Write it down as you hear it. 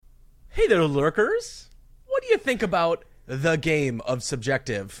Hey there, lurkers. What do you think about the game of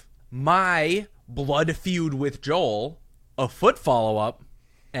subjective? My blood feud with Joel, a foot follow-up,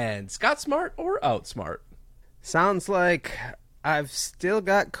 and Scott Smart or Outsmart? Sounds like I've still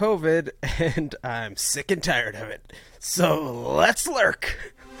got COVID and I'm sick and tired of it. So let's lurk.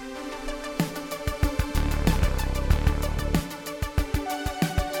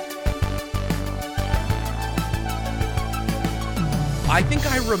 I think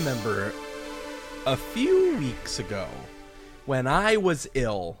I remember a few weeks ago when I was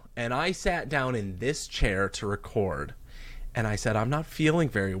ill and I sat down in this chair to record and I said, I'm not feeling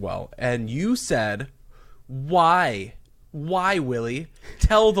very well. And you said, why? Why, Willie?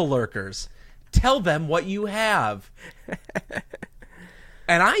 Tell the lurkers. Tell them what you have.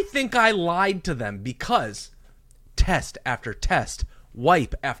 And I think I lied to them because test after test,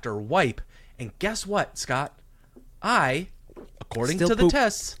 wipe after wipe. And guess what, Scott? According Still to the poop.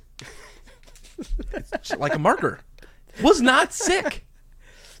 tests, it's like a marker, was not sick.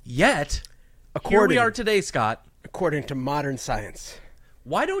 Yet, here we are today, Scott. According to modern science.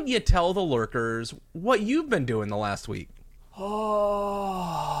 Why don't you tell the lurkers what you've been doing the last week?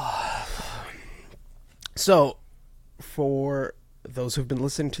 So, for those who've been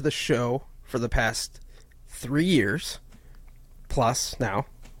listening to the show for the past 3 years, plus now,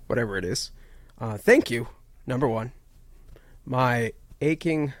 whatever it is, thank you, number one. My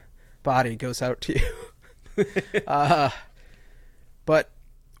aching body goes out to you. But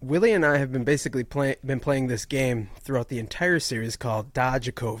Willie and I have been basically been playing this game throughout the entire series called Dodge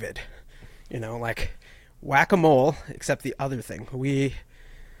a COVID. You know, like whack-a-mole, except the other thing. We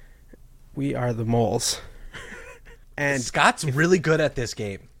are the moles. And Scott's really good at this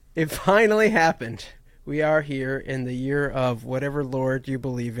game. it finally happened. We are here in the year of whatever Lord you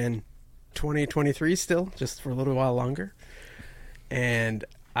believe in. 2023 still, just for a little while longer. And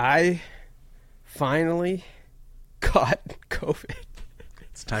I finally caught COVID.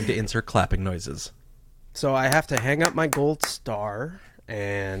 It's time to insert clapping noises. So I have to hang up my gold star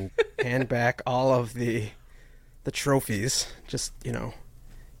and hand back all of the trophies. Just,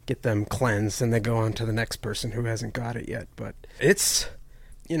 get them cleansed and then go on to the next person who hasn't got it yet. But it's,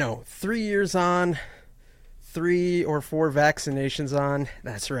 3 years on, 3 or 4 vaccinations on.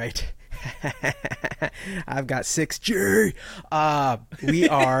 That's right. I've got 6G. We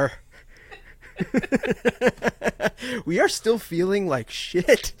are we are still feeling like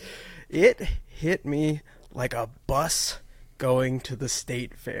shit. It hit me like a bus going to the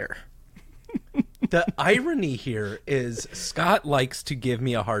state fair. The irony here is Scott likes to give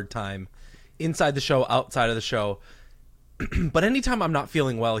me a hard time inside the show, outside of the show. But anytime I'm not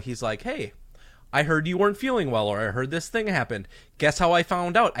feeling well, he's like, hey, I heard you weren't feeling well, or I heard this thing happened. Guess how I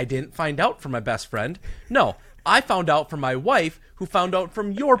found out? I didn't find out from my best friend. No, I found out from my wife, who found out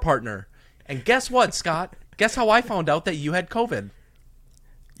from your partner. And guess what, Scott? Guess how I found out that you had COVID?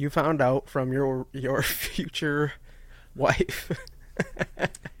 You found out from your future wife.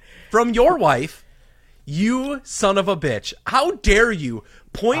 From your wife, you son of a bitch. How dare you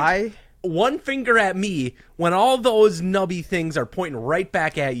point one finger at me when all those nubby things are pointing right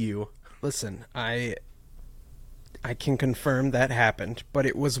back at you? Listen, I can confirm that happened, but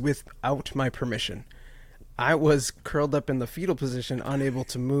it was without my permission. I was curled up in the fetal position, unable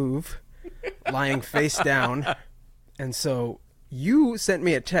to move, lying face down. And so you sent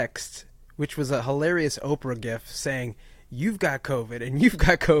me a text, which was a hilarious Oprah gif saying, you've got COVID, and you've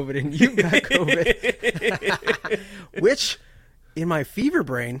got COVID, and you've got COVID. Which, in my fever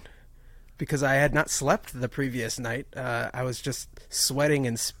brain, because I had not slept the previous night, I was just sweating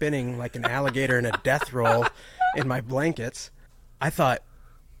and spinning like an alligator in a death roll in my blankets. I thought,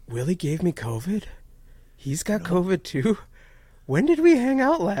 Willie gave me COVID? He's got COVID too? When did we hang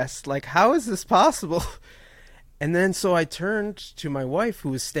out last? Like, how is this possible? And then so I turned to my wife, who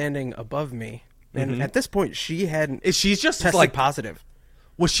was standing above me. And at this point, she hadn't She's just tested like positive.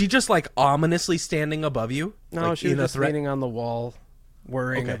 Was she just like ominously standing above you? No, like, she was just leaning on the wall,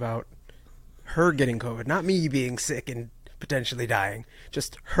 worrying about her getting COVID, not me being sick and potentially dying.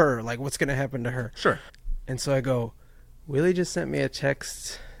 Just her, like what's going to happen to her. Sure. And so I go, Willie just sent me a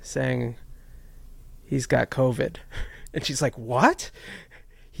text saying he's got COVID. And she's like, what?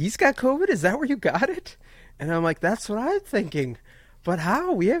 He's got COVID? Is that where you got it? And I'm like, that's what I'm thinking. But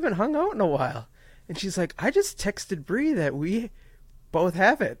how? We haven't hung out in a while. And she's like, I just texted Bree that we both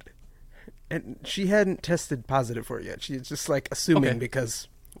have it. And she hadn't tested positive for it yet. She's just like assuming because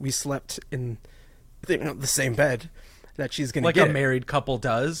we slept in the same bed that she's going to get like a it. married couple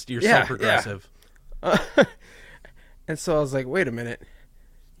does. You're so progressive. And so I was like, wait a minute.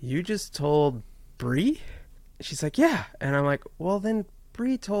 You just told Bree? She's like, yeah. And I'm like, well, then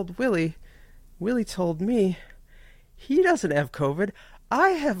Bree told Willie. Willie told me. He doesn't have COVID. I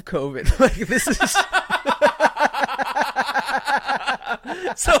have COVID. Like, this is...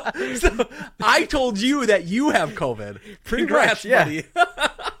 So I told you that you have COVID. Pretty Congrats, much, yeah. buddy.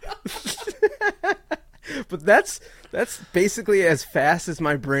 But that's basically as fast as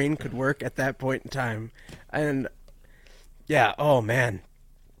my brain could work at that point in time. And yeah, oh man.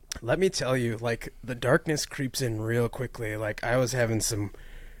 Let me tell you, like, the darkness creeps in real quickly. Like, I was having some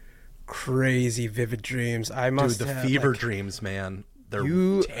crazy vivid dreams. Dude, the fever dreams, man.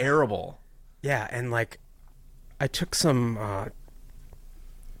 They're terrible. Yeah, and like I took some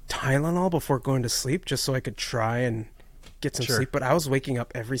Tylenol before going to sleep just so I could try and get some sleep, but I was waking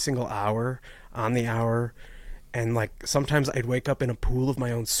up every single hour on the hour, and like sometimes I'd wake up in a pool of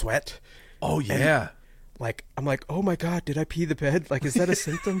my own sweat. Oh yeah. Like, I'm like, oh my God, did I pee the bed? Like, is that a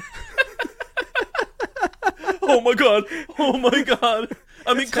symptom? Oh my God. Oh my God.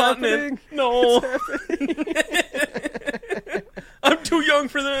 I'm incontinent. No. I'm too young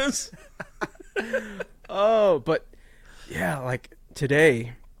for this. Oh, but yeah, like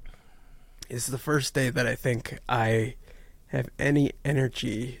today is the first day that I think I have any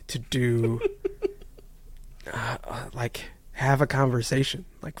energy to do, like, have a conversation.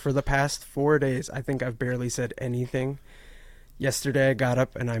 Like, for the past 4 days, I think I've barely said anything. Yesterday, I got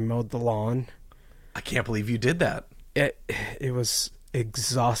up and I mowed the lawn. I can't believe you did that. It was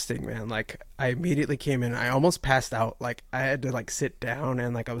exhausting, man. Like, I immediately came in, I almost passed out. Like, I had to like sit down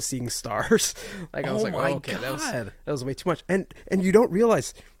and like I was seeing stars. Like, I was like, oh, okay, that was way too much. And you don't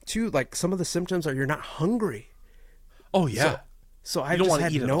realize too, like, some of the symptoms are you're not hungry. Oh yeah. So I just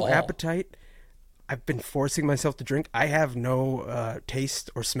had no appetite. I've been forcing myself to drink. I have no taste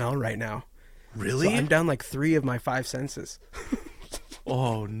or smell right now. Really? So I'm down like 3 of my 5 senses.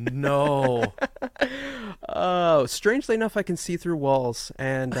 Oh no. Oh, strangely enough, I can see through walls,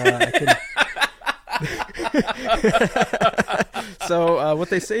 and I can. So what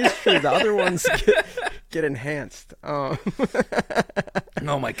they say is true. The other ones get enhanced. Oh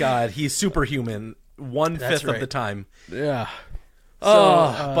my God, he's superhuman 1/5 of the time. Yeah.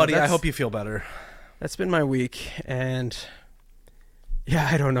 So, buddy, I hope you feel better. That's been my week, and yeah,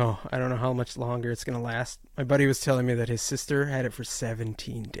 I don't know how much longer it's gonna last. My buddy was telling me that his sister had it for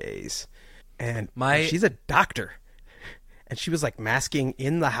 17 days, and she's a doctor, and she was like masking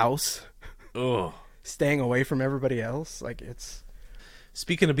in the house, staying away from everybody else. Like, it's.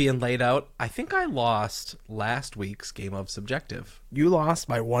 Speaking of being laid out, I think I lost last week's game of Subjective. You lost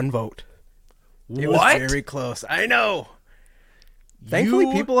by 1 vote. It What? was very close. I know.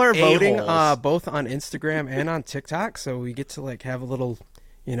 Thankfully, people are voting both on Instagram and on TikTok, so we get to like have a little,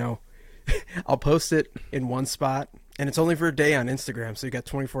 I'll post it in one spot, and it's only for a day on Instagram, so you got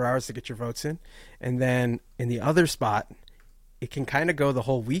 24 hours to get your votes in. And then in the other spot, it can kind of go the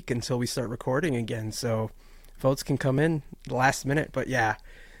whole week until we start recording again, so votes can come in the last minute. But yeah,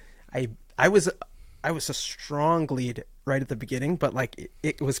 I was a strong lead right at the beginning, but like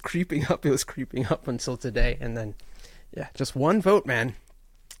it was creeping up. It was creeping up until today, and then. Yeah, just 1 vote, man.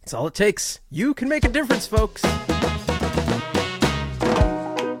 That's all it takes. You can make a difference, folks.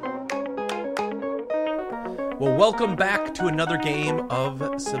 Well, welcome back to another game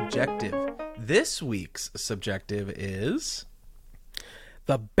of Subjective. This week's Subjective is...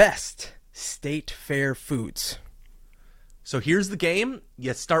 the best state fair foods. So here's the game.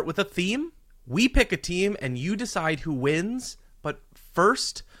 You start with a theme. We pick a team, and you decide who wins. But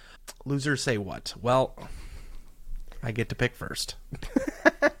first, losers say what? Well... I get to pick first.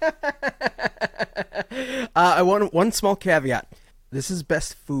 I want one small caveat. This is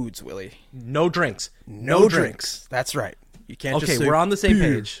best foods, Willie. No drinks. No drinks. That's right. You can't just say, okay, we're on the same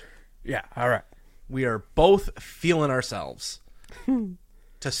page. Yeah, all right. We are both feeling ourselves.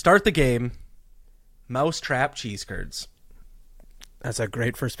 To start the game, Mousetrap cheese curds. That's a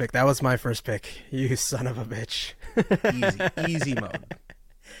great first pick. That was my first pick. You son of a bitch. Easy mode.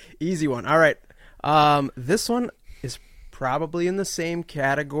 Easy one. All right. This one is probably in the same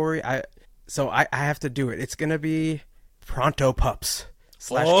category. So I have to do it. It's going to be Pronto Pups /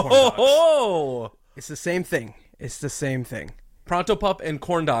 corn dogs. Oh! It's the same thing. It's the same thing. Pronto Pup and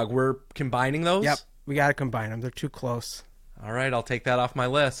corn dog, we're combining those? Yep. We got to combine them. They're too close. All right, I'll take that off my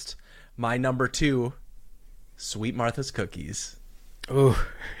list. My number 2, Sweet Martha's Cookies. Ooh,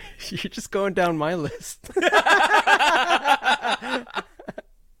 you're just going down my list.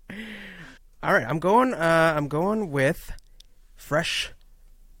 All right, I'm going with fresh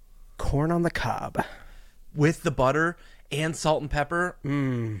corn on the cob. With the butter and salt and pepper.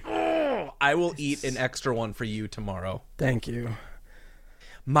 Oh, I will eat an extra one for you tomorrow. Thank you.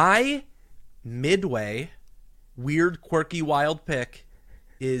 My midway, weird, quirky, wild pick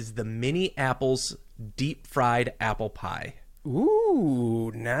is the Mini Apples deep fried apple pie.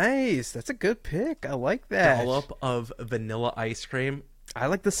 Ooh, nice. That's a good pick. I like that. Dollop of vanilla ice cream. I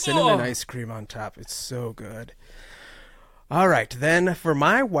like the cinnamon ice cream on top. It's so good. All right, then for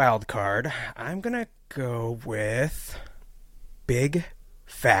my wild card, I'm going to go with big,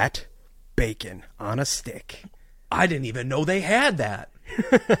 fat bacon on a stick. I didn't even know they had that.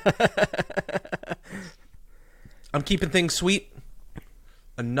 I'm keeping things sweet.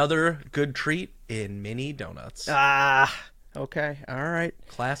 Another good treat in mini donuts. Okay. All right.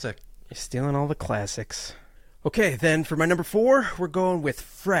 Classic. You're stealing all the classics. Okay, then for my number 4, we're going with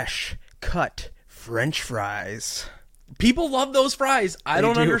fresh cut French fries. People love those fries. I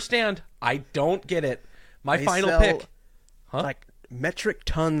don't do. understand. I don't get it. My They final sell, pick. like metric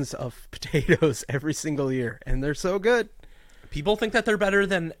tons of potatoes every single year, and they're so good. People think that they're better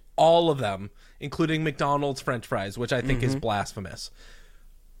than all of them, including McDonald's French fries, which I think is blasphemous.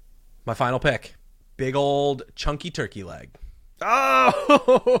 My final pick. Big old chunky turkey leg.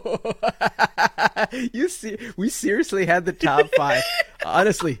 Oh, we seriously had the top 5.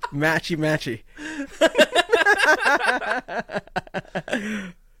 Honestly, matchy.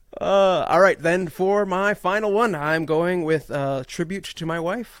 All right, then for my final one, I'm going with tribute to my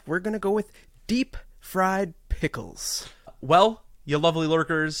wife. We're going to go with deep fried pickles. Well, you lovely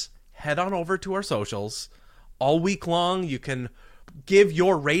lurkers, head on over to our socials. All week long, you can give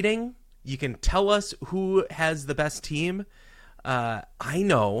your rating. You can tell us who has the best team. I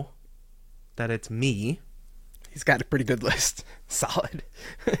know that it's me. He's got a pretty good list. Solid.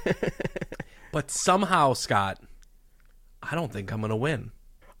 But somehow, Scott, I don't think I'm going to win.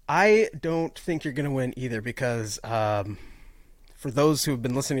 I don't think you're going to win either because for those who have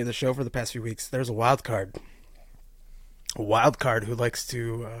been listening to the show for the past few weeks, there's a wild card. A wild card who likes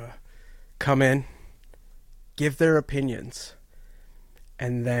to come in, give their opinions,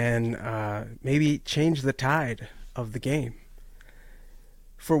 and then maybe change the tide of the game.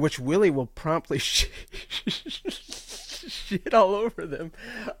 For which Willie will promptly shit all over them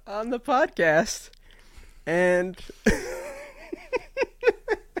on the podcast. And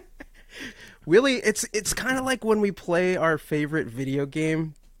Willie, it's kind of like when we play our favorite video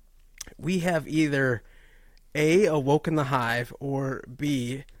game. We have either A, awoken the hive, or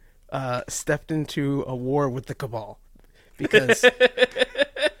B, stepped into a war with the cabal. Because,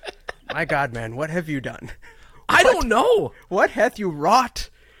 my God, man, what have you done? I don't know. What hath you wrought?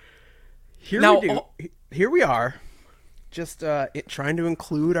 Here we are, just trying to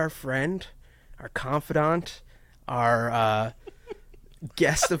include our friend, our confidant, our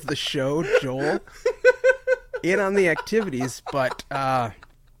guest of the show, Joel, in on the activities, but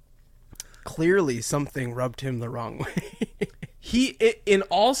clearly something rubbed him the wrong way. In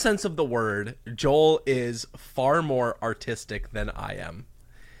all sense of the word, Joel is far more artistic than I am.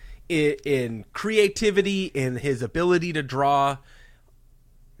 In creativity, in his ability to draw.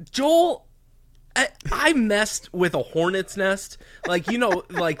 Joel, I messed with a hornet's nest, like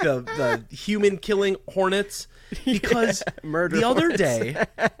the human killing hornets, because the other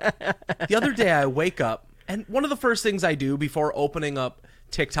day I wake up and one of the first things I do before opening up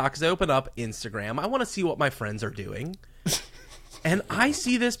TikTok is I open up Instagram. I want to see what my friends are doing, and I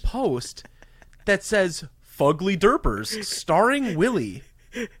see this post that says "Fugly Derpers" starring Willie.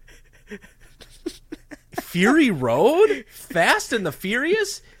 Fury Road? Fast and the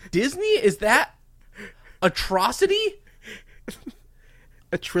Furious? Disney? Is that atrocity?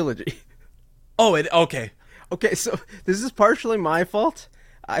 A trilogy. Oh, okay. Okay, so this is partially my fault,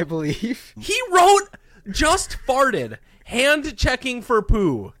 I believe. He wrote, just farted, hand checking for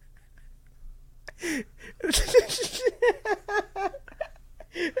poo.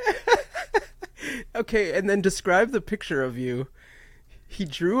 Okay, and then describe the picture of you. He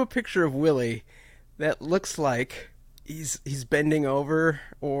drew a picture of Willie that looks like he's bending over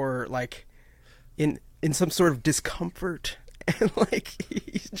or like in some sort of discomfort, and like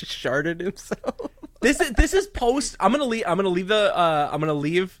he's just sharded himself. This is post. I'm gonna leave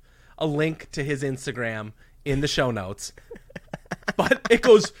a link to his Instagram in the show notes. But it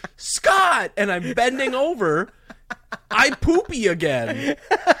goes, Scott, and I'm bending over. I poopy again.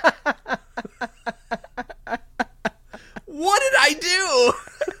 What did I do?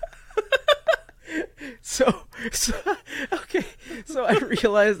 So okay. So I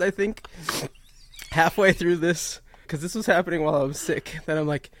realized, I think halfway through this, because this was happening while I was sick, that I'm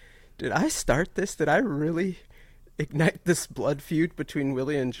like, did I start this? Did I really ignite this blood feud between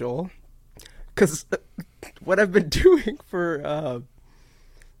Willie and Joel? Because what I've been doing for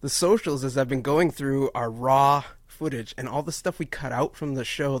the socials is I've been going through our raw footage and all the stuff we cut out from the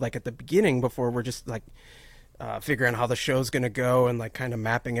show, like at the beginning before we're just like figuring how the show's going to go and like kind of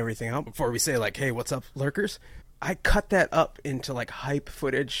mapping everything out before we say like, hey, what's up, lurkers? I cut that up into like hype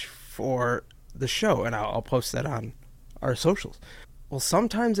footage for the show, and I'll post that on our socials. Well,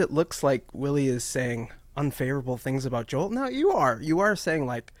 sometimes it looks like Willie is saying unfavorable things about Joel. No, you are saying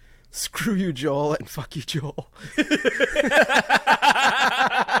like, screw you, Joel, and fuck you, Joel.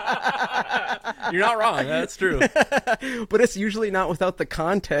 You're not wrong. That's true. But it's usually not without the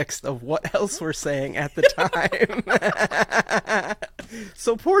context of what else we're saying at the time.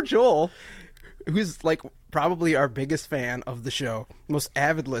 So poor Joel, who's like probably our biggest fan of the show, most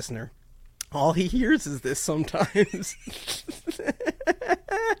avid listener, all he hears is this sometimes.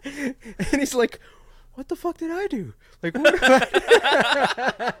 And he's like, what the fuck did I do? Like, what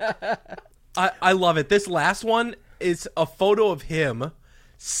I love it. This last one is a photo of him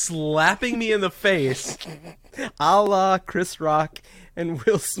slapping me in the face. A la Chris Rock and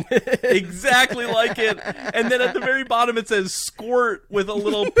Will Smith. Exactly like it. And then at the very bottom it says squirt with a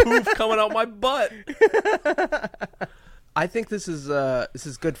little poof coming out my butt. I think this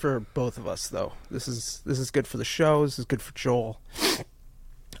is good for both of us, though. This is good for the show. This is good for Joel.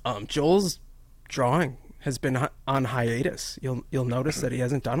 Joel's drawing has been on hiatus. You'll notice that he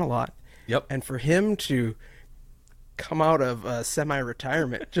hasn't done a lot. Yep. And for him to come out of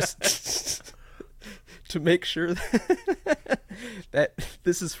semi-retirement just to make sure that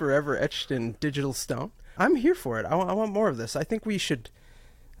this is forever etched in digital stone, I'm here for it. I want more of this. I think we should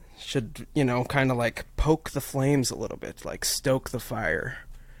kind of like poke the flames a little bit, like stoke the fire.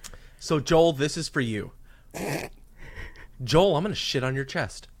 So Joel, this is for you. Joel, I'm gonna shit on your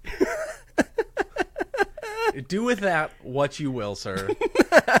chest. Do with that what you will, sir.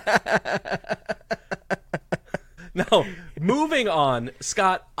 Now, moving on,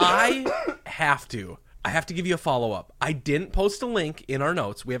 Scott, I have to give you a follow-up. I didn't post a link in our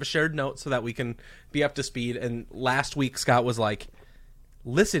notes. We have a shared note so that we can be up to speed. And last week, Scott was like,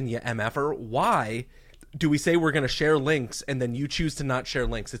 listen, you MFer, why do we say we're going to share links and then you choose to not share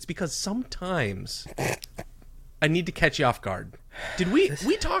links? It's because sometimes I need to catch you off guard. Did we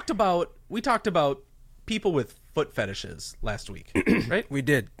talked about people with foot fetishes last week, right? We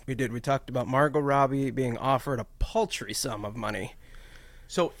did. We talked about Margot Robbie being offered a paltry sum of money.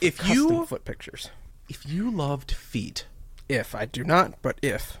 So custom foot pictures. If you loved feet, if I do not, but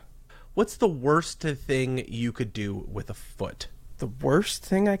if, what's the worst thing you could do with a foot? The worst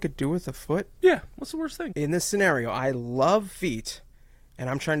thing I could do with a foot? Yeah, what's the worst thing? In this scenario, I love feet, and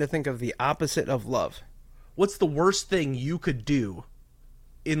I'm trying to think of the opposite of love. What's the worst thing you could do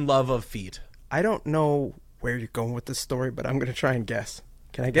in love of feet? I don't know where you're going with this story, but I'm going to try and guess.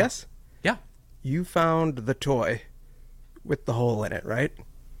 Can I guess? Yeah. You found the toy with the hole in it, right?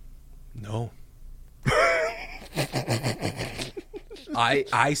 No.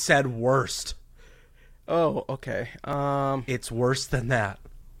 I said worst. Oh, okay. It's worse than that.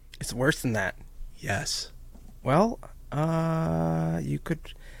 It's worse than that. Yes. Well, you could,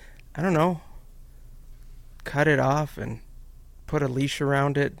 I don't know, cut it off and put a leash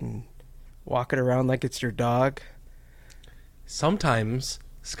around it and walk it around like it's your dog. Sometimes,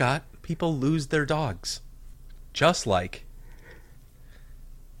 Scott, people lose their dogs. Just like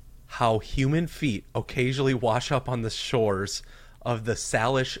how human feet occasionally wash up on the shores of the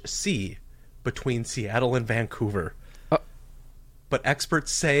Salish Sea between Seattle and Vancouver. But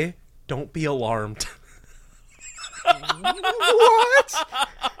experts say, don't be alarmed.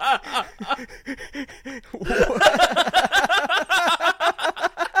 What?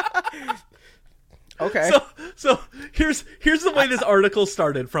 Okay. So here's the way this article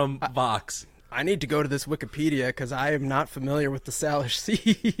started from Vox. I need to go to this Wikipedia because I am not familiar with the Salish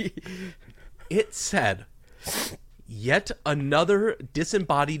Sea. It said, yet another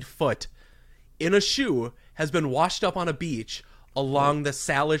disembodied foot in a shoe has been washed up on a beach along the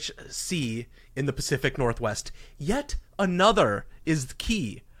Salish Sea in the Pacific Northwest. Yet another is the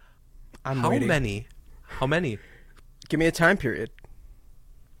key. I'm waiting. How many? Give me a time period.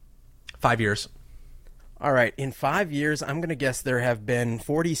 5 years. All right. In 5 years, I'm going to guess there have been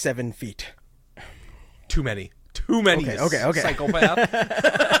 47 feet. Too many. Too many. Okay. Psychopath.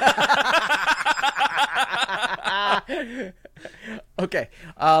 Okay.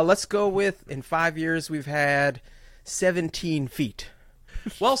 Let's go with, in 5 years, we've had 17 feet.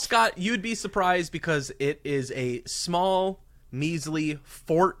 Well, Scott, you'd be surprised because it is a small, measly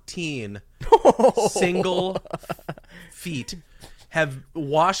 14 single feet have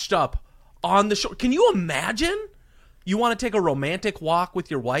washed up on the shore. Can you imagine? You want to take a romantic walk with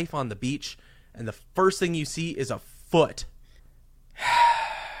your wife on the beach, and the first thing you see is a foot.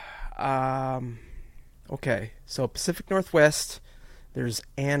 Okay. So Pacific Northwest, there's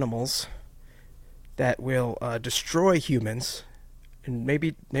animals. that will destroy humans. And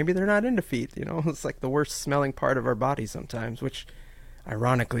maybe they're not into feet. It's like the worst smelling part of our body sometimes, which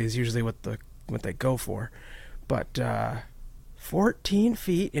ironically is usually what they go for. But 14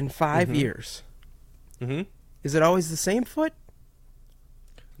 feet in 5 years. Mm-hmm. Is it always the same foot?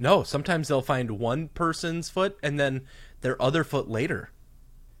 No, sometimes they'll find one person's foot and then their other foot later.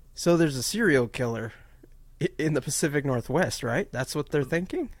 So there's a serial killer in the Pacific Northwest, right? That's what they're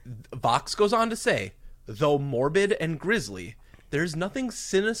thinking? Vox goes on to say, though morbid and grisly, there's nothing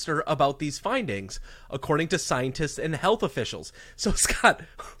sinister about these findings, according to scientists and health officials. So, Scott,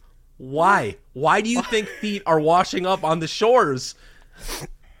 why? Why do you think feet are washing up on the shores?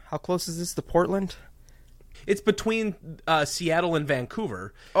 How close is this to Portland? It's between Seattle and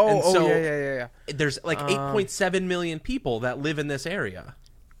Vancouver. Yeah. There's like 8.7 million people that live in this area.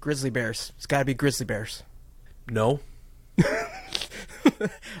 Grizzly bears. It's got to be grizzly bears. No.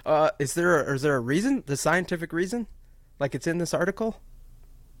 Is there a reason? The scientific reason? Like it's in this article?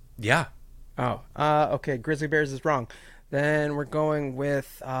 Yeah. Oh. Okay. Grizzly bears is wrong. Then we're going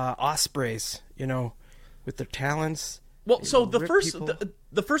with ospreys. With their talons. Well, so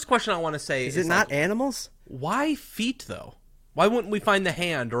the first question I want to say is it not animals? Why feet though? Why wouldn't we find the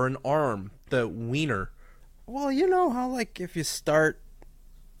hand or an arm, the wiener? Well, you know how like if you start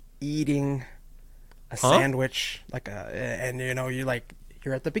eating a sandwich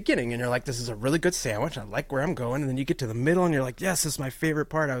you're at the beginning and you're like, this is a really good sandwich, I like where I'm going, and then you get to the middle and you're like, yes, this is my favorite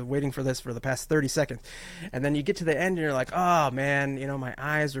part, I was waiting for this for the past 30 seconds, and then you get to the end and you're like, oh man, my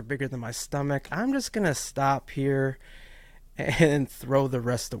eyes are bigger than my stomach, I'm just gonna stop here and throw the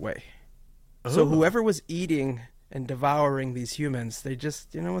rest away. So whoever was eating and devouring these humans, they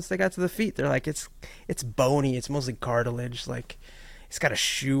just, once they got to the feet, they're like, it's bony, it's mostly cartilage, like it's got a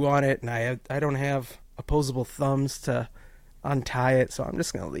shoe on it, and I don't have opposable thumbs to untie it, so I'm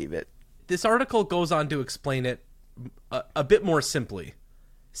just going to leave it. This article goes on to explain it a bit more simply.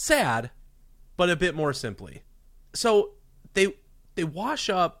 Sad, but a bit more simply. So they wash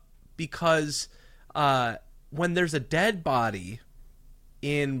up because when there's a dead body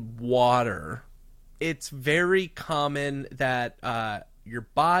in water, it's very common that your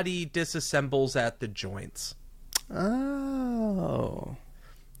body disassembles at the joints. Oh.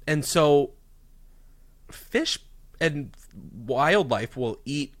 And so fish and wildlife will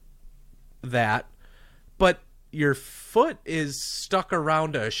eat that, but your foot is stuck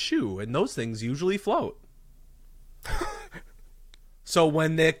around a shoe, and those things usually float. So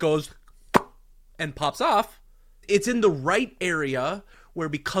when it goes and pops off, it's in the right area where,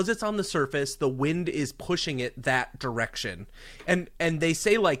 because it's on the surface, the wind is pushing it that direction. And they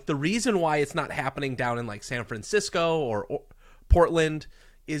say, like, the reason why it's not happening down in, like, San Francisco or Portland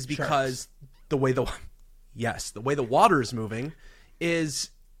is because the way the water is moving is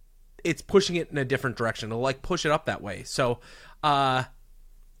it's pushing it in a different direction. It'll, like, push it up that way. So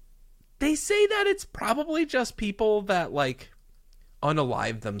they say that it's probably just people that, like,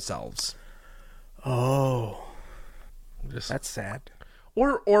 unalive themselves. Oh. That's sad.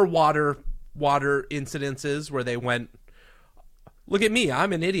 Or water incidences where they went, look at me,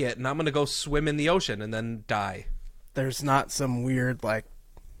 I'm an idiot, and I'm going to go swim in the ocean and then die. There's not some weird, like,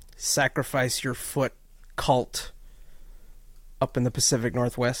 sacrifice your foot cult up in the Pacific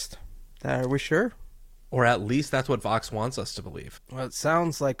Northwest. Are we sure? Or at least that's what Vox wants us to believe. Well, it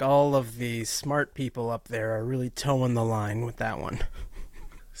sounds like all of the smart people up there are really towing the line with that one.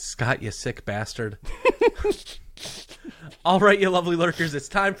 Scott, you sick bastard. All right, you lovely lurkers, it's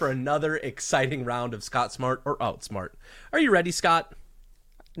time for another exciting round of Scott Smart or Outsmart. Are you ready, Scott?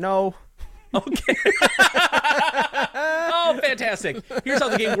 No. Okay. Oh, fantastic. Here's how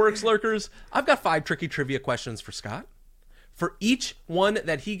the game works, lurkers. I've got 5 tricky trivia questions for Scott. For each one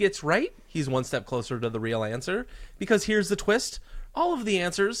that he gets right, he's one step closer to the real answer. Because here's the twist. All of the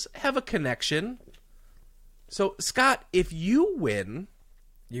answers have a connection. So, Scott, if you win...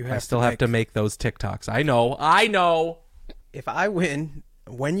 I still have to make those TikToks. I know. If I win,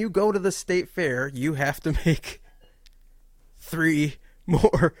 when you go to the state fair, you have to make 3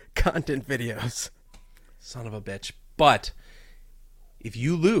 more content videos. Son of a bitch. But if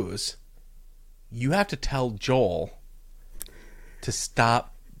you lose, you have to tell Joel to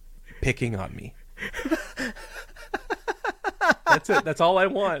stop picking on me. That's it. That's all I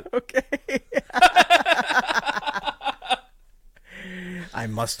want. Okay. I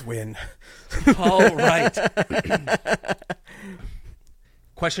must win. All right.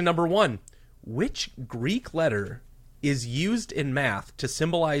 Question number 1. Which Greek letter is used in math to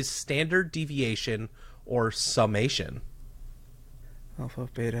symbolize standard deviation or summation? Alpha,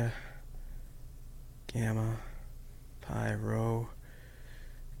 beta, gamma, pi, rho,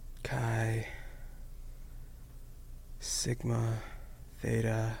 chi, Sigma,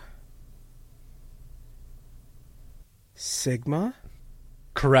 theta, sigma?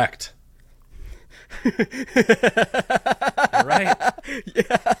 Correct. All right.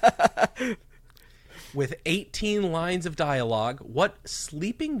 Yeah. With 18 lines of dialogue, what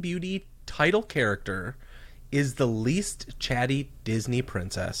Sleeping Beauty title character is the least chatty Disney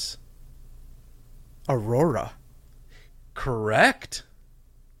princess? Aurora. Correct.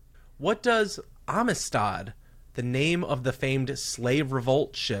 What does Amistad, the name of the famed slave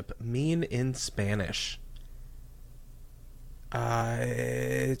revolt ship, mean in Spanish?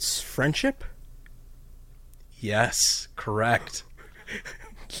 It's friendship? Yes, correct.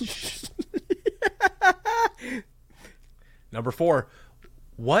 Number 4.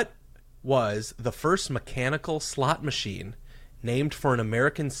 What was the first mechanical slot machine named for an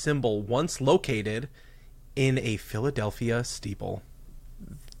American symbol once located in a Philadelphia steeple?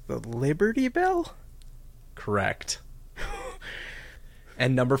 The Liberty Bell? Correct.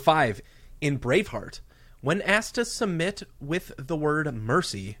 And number 5. In Braveheart, when asked to submit with the word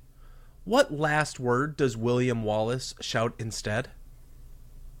mercy, what last word does William Wallace shout instead?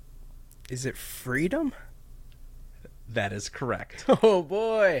 Is it freedom? That is correct. Oh,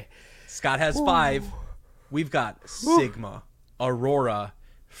 boy. Scott has 5. We've got Sigma, Aurora,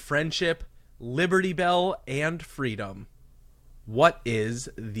 Friendship, Liberty Bell, and Freedom. What is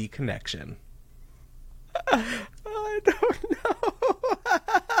the connection? I don't know.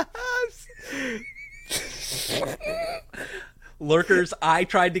 Lurkers, I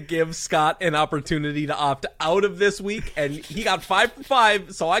tried to give Scott an opportunity to opt out of this week, and he got 5 for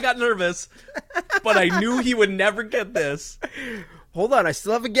 5, so I got nervous, but I knew he would never get this. Hold on, I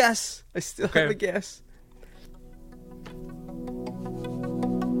still have a guess. Have a guess.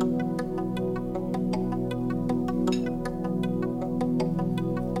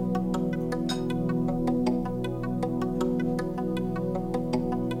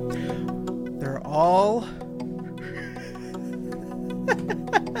 They're all...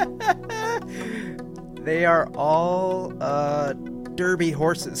 They are all, derby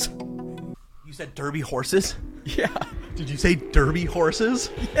horses. You said derby horses? Yeah. Did you say derby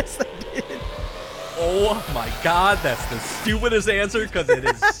horses? Yes, I did. Oh my god, that's the stupidest answer because it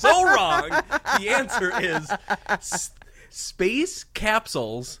is so wrong. The answer is space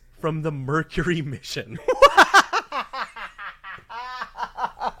capsules from the Mercury mission.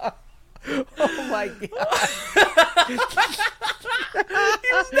 Oh my god. He's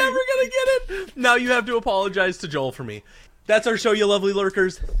never gonna get it. Now you have to apologize to Joel for me. That's our show, you lovely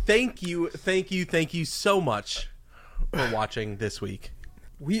lurkers. Thank you so much for watching this week.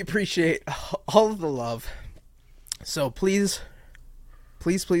 We appreciate all of the love. So please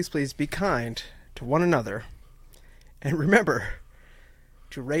be kind to one another. And remember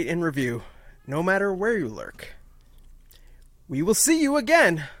to rate and review no matter where you lurk. We will see you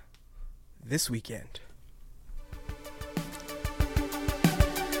again this weekend.